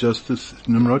 How's Justice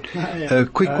Nimrod?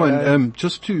 Quick one,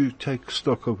 just to take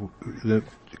stock of a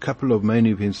couple of main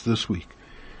events this week.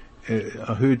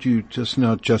 I heard you just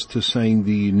now, Justice, saying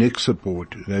the Nexa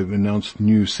board, they've announced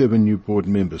 7 new board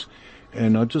members.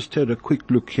 And I just had a quick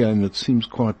look here, and it seems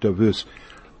quite diverse.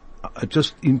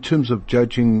 Just in terms of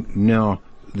judging now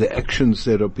the actions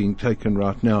that are being taken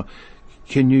right now,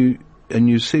 and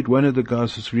you said one of the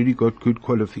guys has really got good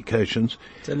qualifications.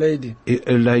 It's a lady.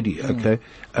 A lady, okay.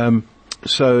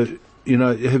 So,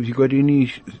 have you got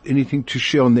anything to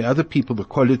share on the other people, the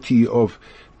quality of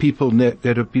people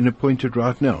that have been appointed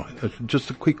right now?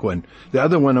 Just a quick one. The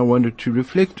other one I wanted to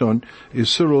reflect on is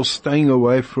Cyril staying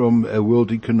away from a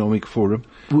World Economic Forum.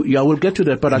 Yeah, we'll get to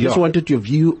that, but I just wanted your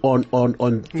view on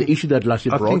the issue that Lassy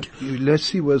brought. I think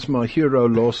Lassy was my hero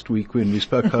last week when we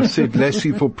spoke. I said,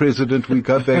 Lassy for president, we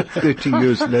go back 30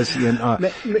 years, Lassy and I.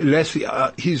 Lassy,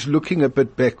 he's looking a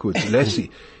bit backwards.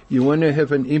 Lassy, you want to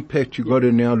have an impact, you got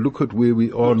to now look at where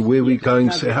we are and where we're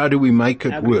going. So how do we make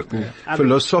it work?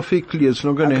 Philosophically, it's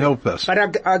not going to help us.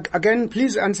 But again,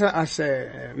 please answer us,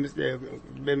 Mr.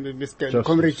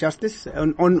 Comrade Justice,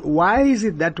 on why is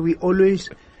it that we always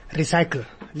recycle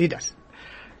leaders.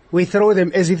 We throw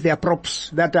them as if they are props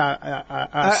that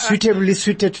are suitably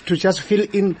suited to just fill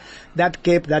in that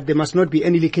gap that there must not be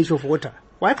any leakage of water.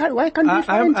 Why can't we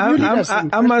find new leaders?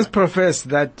 I must profess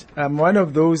that I'm one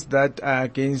of those that are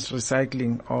against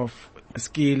recycling of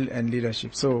skill and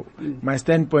leadership. So my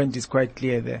standpoint is quite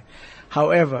clear there.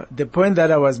 However, the point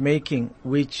that I was making,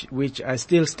 which I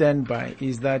still stand by,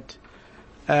 is that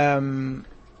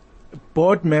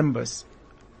board members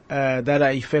that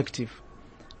are effective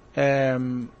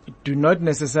do not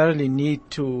necessarily need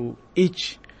to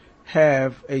each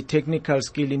have a technical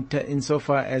skill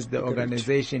insofar as the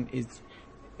organization is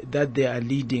that they are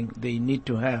leading, they need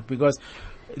to have, because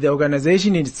the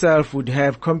organization itself would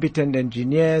have competent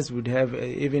engineers, would have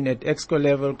even at EXCO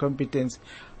level competence.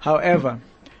 However,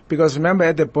 because remember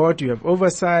at the board you have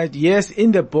oversight. Yes,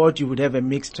 in the board you would have a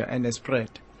mixture and a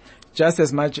spread, just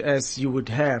as much as you would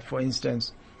have, for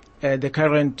instance, the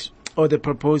current or the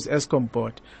proposed ESCOM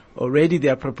board. Already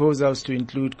there are proposals to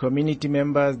include community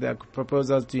members, there are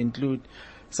proposals to include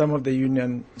some of the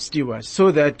union stewards,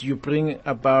 so that you bring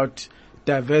about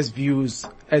diverse views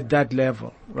at that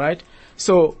level, right?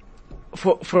 So,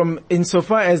 from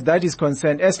insofar as that is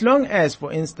concerned, as long as,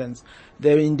 for instance,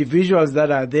 the individuals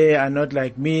that are there are not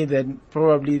like me, then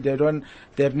probably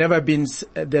they've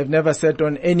never sat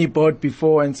on any board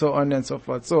before, and so on and so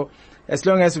forth. So, as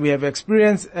long as we have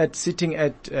experience at sitting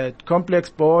at complex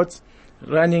boards,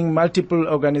 running multiple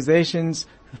organizations,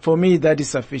 for me that is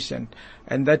sufficient,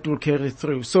 and that will carry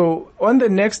through. So, on the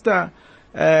Nexa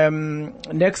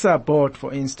board,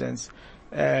 for instance,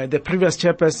 the previous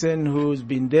chairperson who's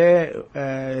been there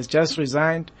has just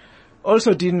resigned,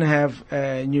 also didn't have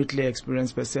nuclear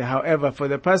experience per se. However, for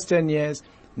the past 10 years,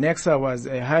 Nexa was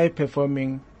a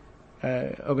high-performing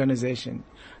organization.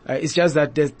 It's just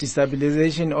that the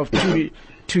destabilization of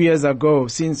 2 years ago,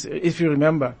 since, if you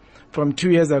remember, from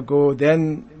 2 years ago,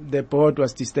 then the board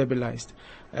was destabilized.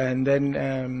 And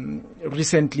then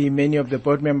recently many of the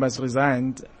board members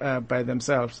resigned by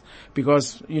themselves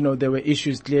because, there were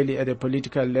issues clearly at a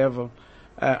political level.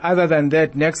 Other than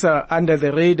that, Nexa, under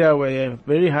the radar, were a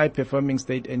very high-performing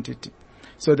state entity.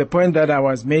 So the point that I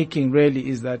was making really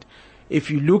is that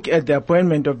if you look at the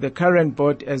appointment of the current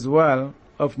board as well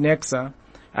of Nexa,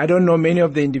 I don't know many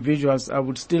of the individuals. I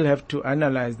would still have to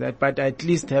analyze that, but I at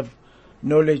least have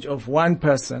knowledge of one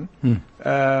person,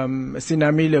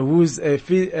 Sinamile, who's a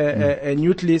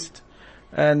nucleist,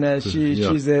 and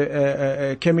she's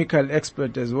a chemical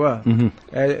expert as well,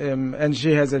 and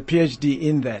she has a PhD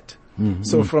in that.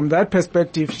 So from that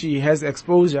perspective, she has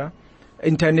exposure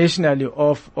internationally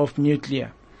of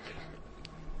nuclear.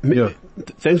 Yeah.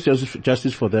 Thanks,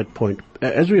 Justice, for that point.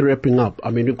 As we're wrapping up,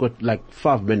 we've got like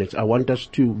 5 minutes. I want us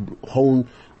to hone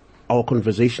our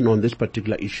conversation on this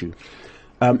particular issue.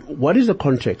 What is the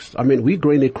context? We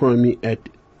grow an economy at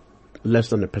less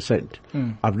than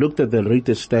 1%. I've looked at the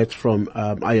latest stats from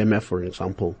IMF, for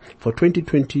example. For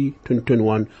 2020,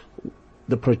 2021,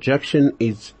 the projection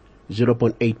is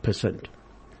 0.8%.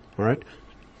 All right.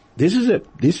 This is a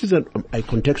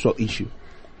contextual issue,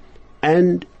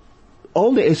 and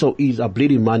all the SOEs are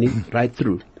bleeding money right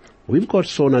through. We've got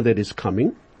SONA that is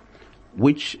coming,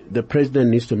 which the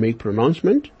president needs to make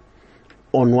pronouncement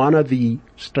on one of the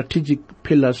strategic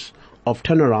pillars of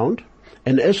turnaround,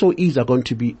 and SOEs are going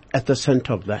to be at the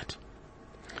center of that.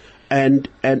 And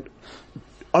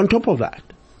on top of that,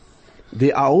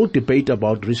 there are all debate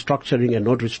about restructuring and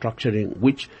not restructuring,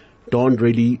 which don't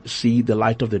really see the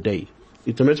light of the day.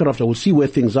 It's a matter of we'll see where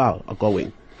things are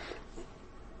going.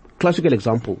 Classical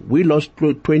example, we lost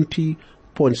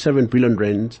 20.7 billion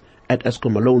rands at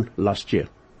Eskom alone last year.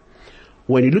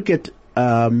 When you look at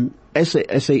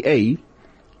SAA,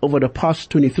 over the past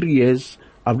 23 years,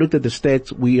 I've looked at the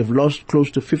stats, we have lost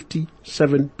close to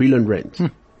 57 billion rands.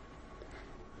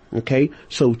 Okay,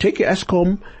 so take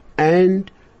Eskom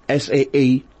and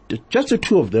SAA, just the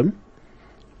two of them,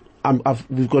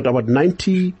 we've got about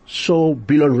 90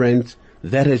 billion rands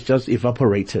that has just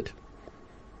evaporated.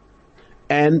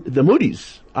 And the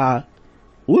Moody's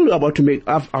we're about to make,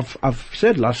 I've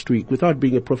said last week, without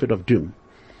being a prophet of doom,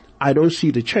 I don't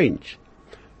see the change,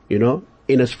 in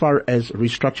as far as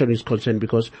restructuring is concerned,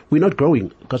 because we're not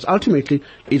growing. Because ultimately,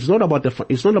 it's not about the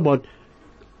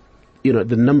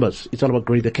numbers. It's all about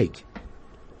growing the cake.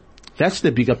 That's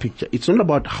the bigger picture. It's not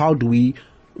about how do we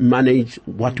manage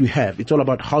what we have. It's all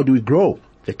about how do we grow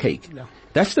the cake. Yeah.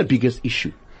 That's the biggest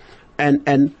issue.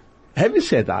 And having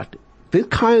said that, the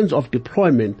kinds of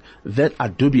deployment that are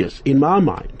dubious, in my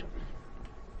mind,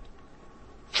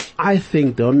 I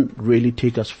think don't really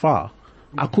take us far.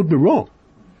 I could be wrong.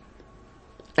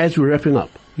 As we're wrapping up.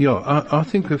 Yeah, I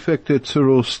think the fact that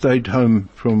Cyril stayed home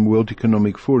from World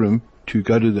Economic Forum to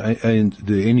go to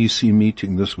the NEC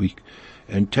meeting this week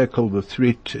and tackle the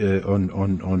threat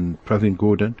on Pravin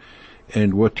Gordhan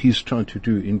and what he's trying to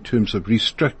do in terms of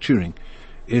restructuring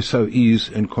SOEs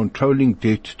and controlling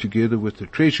debt together with the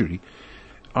Treasury.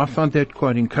 I find that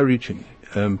quite encouraging.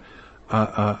 So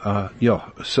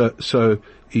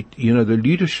the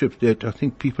leadership that I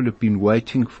think people have been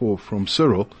waiting for from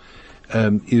Cyril,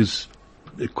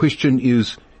 the question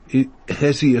is,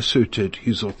 has he asserted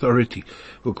his authority?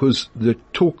 Because the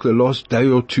talk the last day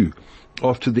or two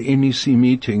after the NEC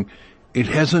meeting, it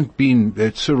hasn't been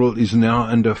that Cyril is now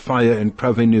under fire and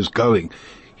Pravin is going.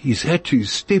 He's had to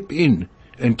step in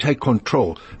and take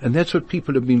control. And that's what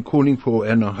people have been calling for,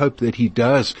 and I hope that he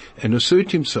does and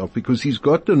assert himself, because he's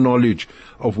got the knowledge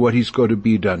of what he's got to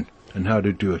be done and how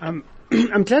to do it. I'm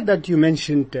glad that you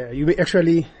mentioned, you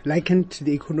actually likened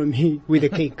the economy with a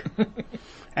cake.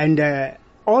 And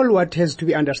all what has to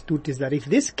be understood is that if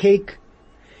this cake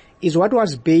is what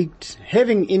was baked,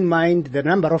 having in mind the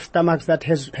number of stomachs that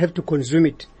have to consume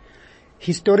it,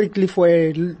 historically for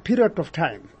a period of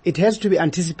time, it has to be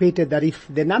anticipated that if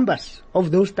the numbers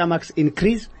of those stomachs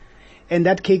increase, and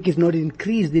that cake is not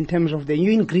increased in terms of the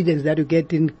new ingredients that you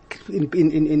get in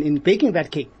baking that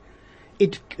cake,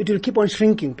 it will keep on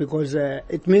shrinking, because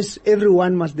it means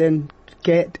everyone must then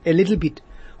get a little bit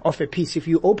of a piece. If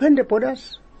you open the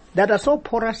borders that are so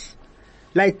porous,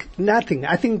 like nothing.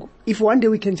 I think if one day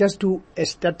we can just do a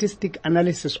statistic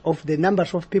analysis of the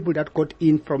numbers of people that got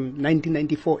in from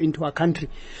 1994 into our country,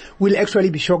 we'll actually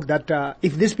be shocked that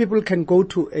if these people can go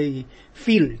to a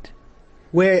field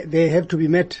where they have to be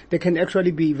met, they can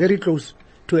actually be very close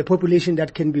to a population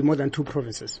that can be more than 2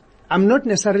 provinces. I'm not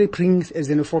necessarily bringing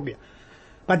xenophobia,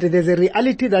 but there's a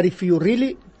reality that if you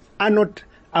really are not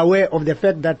aware of the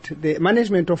fact that the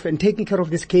management of and taking care of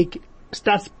this cake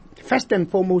starts first and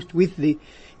foremost with the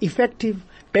effective,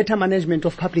 better management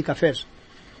of public affairs,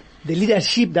 the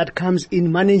leadership that comes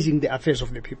in managing the affairs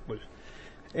of the people.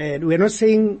 And we're not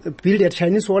saying build a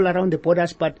Chinese wall around the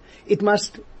borders, but it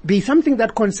must be something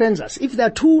that concerns us. If there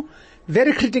are 2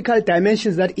 very critical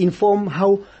dimensions that inform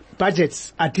how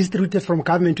budgets are distributed from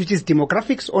government, which is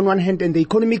demographics on one hand and the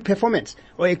economic performance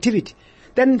or activity,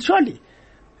 then surely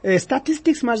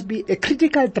statistics must be a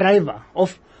critical driver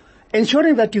of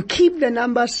ensuring that you keep the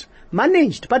numbers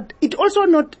managed. But it's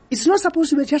not supposed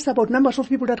to be just about numbers of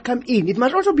people that come in. It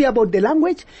must also be about the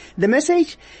language, the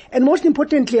message, and most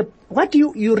importantly, what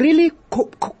you really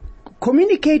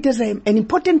communicate as an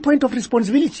important point of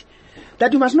responsibility.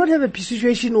 That you must not have a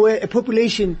situation where a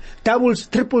population doubles,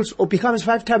 triples, or becomes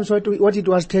 5 times what it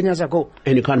was 10 years ago.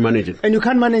 And you can't manage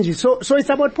it. So it's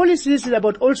about policies, it's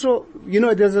about also,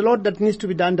 there's a lot that needs to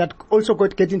be done that also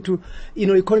get into,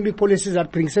 economic policies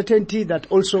that bring certainty, that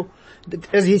also,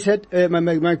 as he said,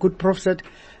 my good prof said,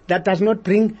 that does not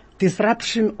bring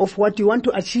disruption of what you want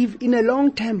to achieve on a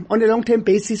long-term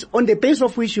basis, on the basis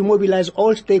of which you mobilize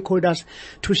all stakeholders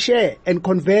to share and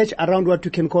converge around what you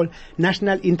can call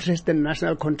national interest and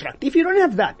national contract. If you don't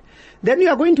have that, then you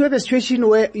are going to have a situation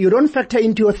where you don't factor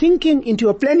into your thinking, into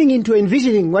your planning, into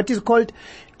envisioning what is called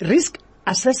risk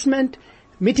assessment,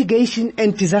 mitigation,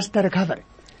 and disaster recovery.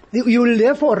 You will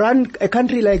therefore run a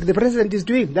country like the president is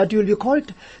doing, that you will be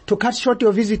called to cut short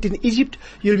your visit in Egypt,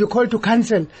 you will be called to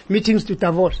cancel meetings to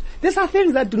Davos. These are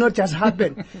things that do not just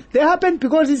happen. They happen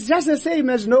because it's just the same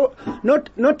as not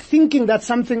thinking that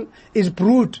something is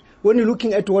brewed when you're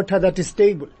looking at water that is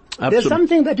stable. Absolutely. There's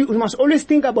something that you must always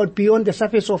think about beyond the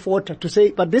surface of water to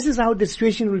say, but this is how the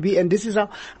situation will be and this is how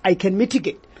I can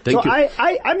mitigate. Thank you.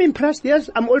 I'm impressed, yes.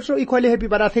 I'm also equally happy,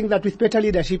 but I think that with better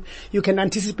leadership, you can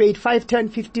anticipate 5, 10,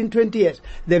 15, 20 years,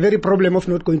 the very problem of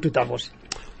not going to Davos.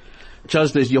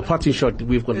 Charles, there's your parting shot.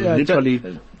 We've got literally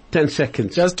 10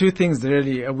 seconds. Just 2 things,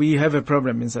 really. We have a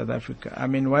problem in South Africa. I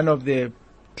mean, one of the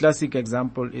classic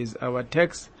example is our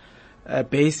tax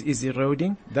base is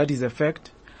eroding. That is a fact.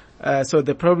 So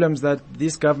the problems that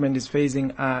this government is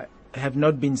facing have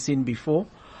not been seen before.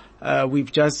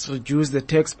 We've just reduced the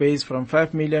tax base from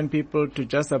 5 million people to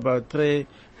just about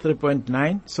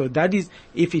 3.9. So that is,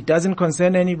 if it doesn't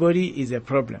concern anybody, is a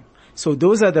problem. So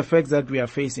those are the facts that we are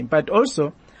facing. But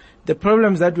also, the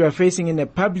problems that we are facing in the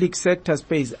public sector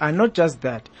space are not just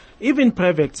that. Even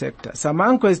private sector.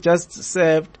 Samanco has just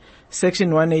served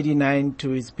Section 189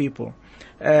 to its people.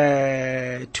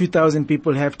 2,000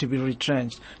 people have to be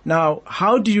retrenched. Now,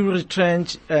 how do you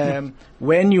retrench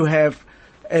when you have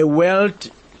a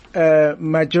world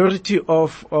majority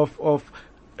of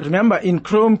remember, in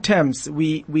Chrome terms,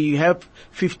 we have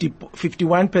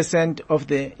 51% of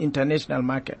the international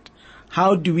market.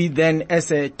 How do we then,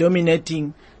 as a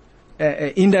dominating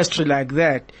industry like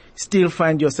that, still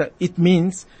find yourself, it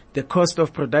means the cost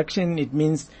of production, it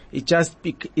means it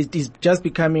is just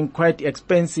becoming quite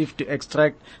expensive to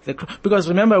extract because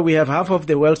remember, we have half of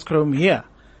the world's chrome here,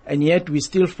 and yet we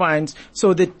still find,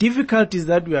 so the difficulties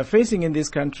that we are facing in this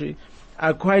country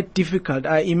are quite difficult,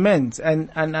 are immense,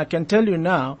 and I can tell you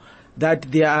now that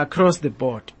they are across the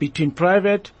board, between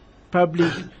private,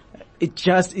 public. It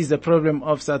just is a problem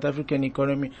of South African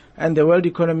economy and the world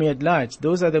economy at large.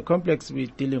 Those are the complex we're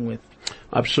dealing with.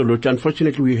 Absolutely.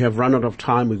 Unfortunately, we have run out of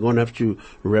time. We're going to have to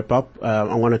wrap up.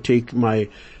 I want to take my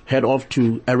head off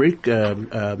to Eric,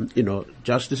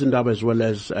 Justice Ndaba as well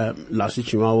as Lassy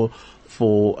Chiwayo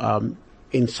for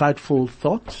insightful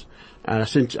thoughts. I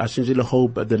sincerely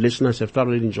hope the listeners have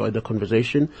thoroughly enjoyed the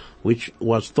conversation, which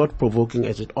was thought-provoking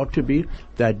as it ought to be.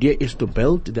 The idea is to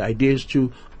build. The idea is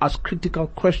to ask critical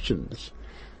questions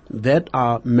that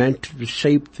are meant to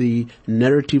shape the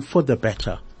narrative for the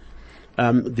better.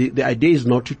 The idea is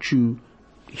not to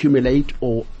humiliate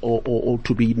or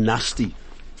to be nasty.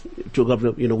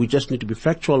 We just need to be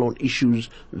factual on issues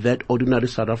that ordinary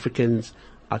South Africans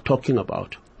are talking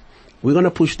about. We're going to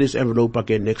push this envelope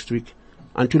again next week.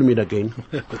 Until we meet again,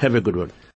 have a good one.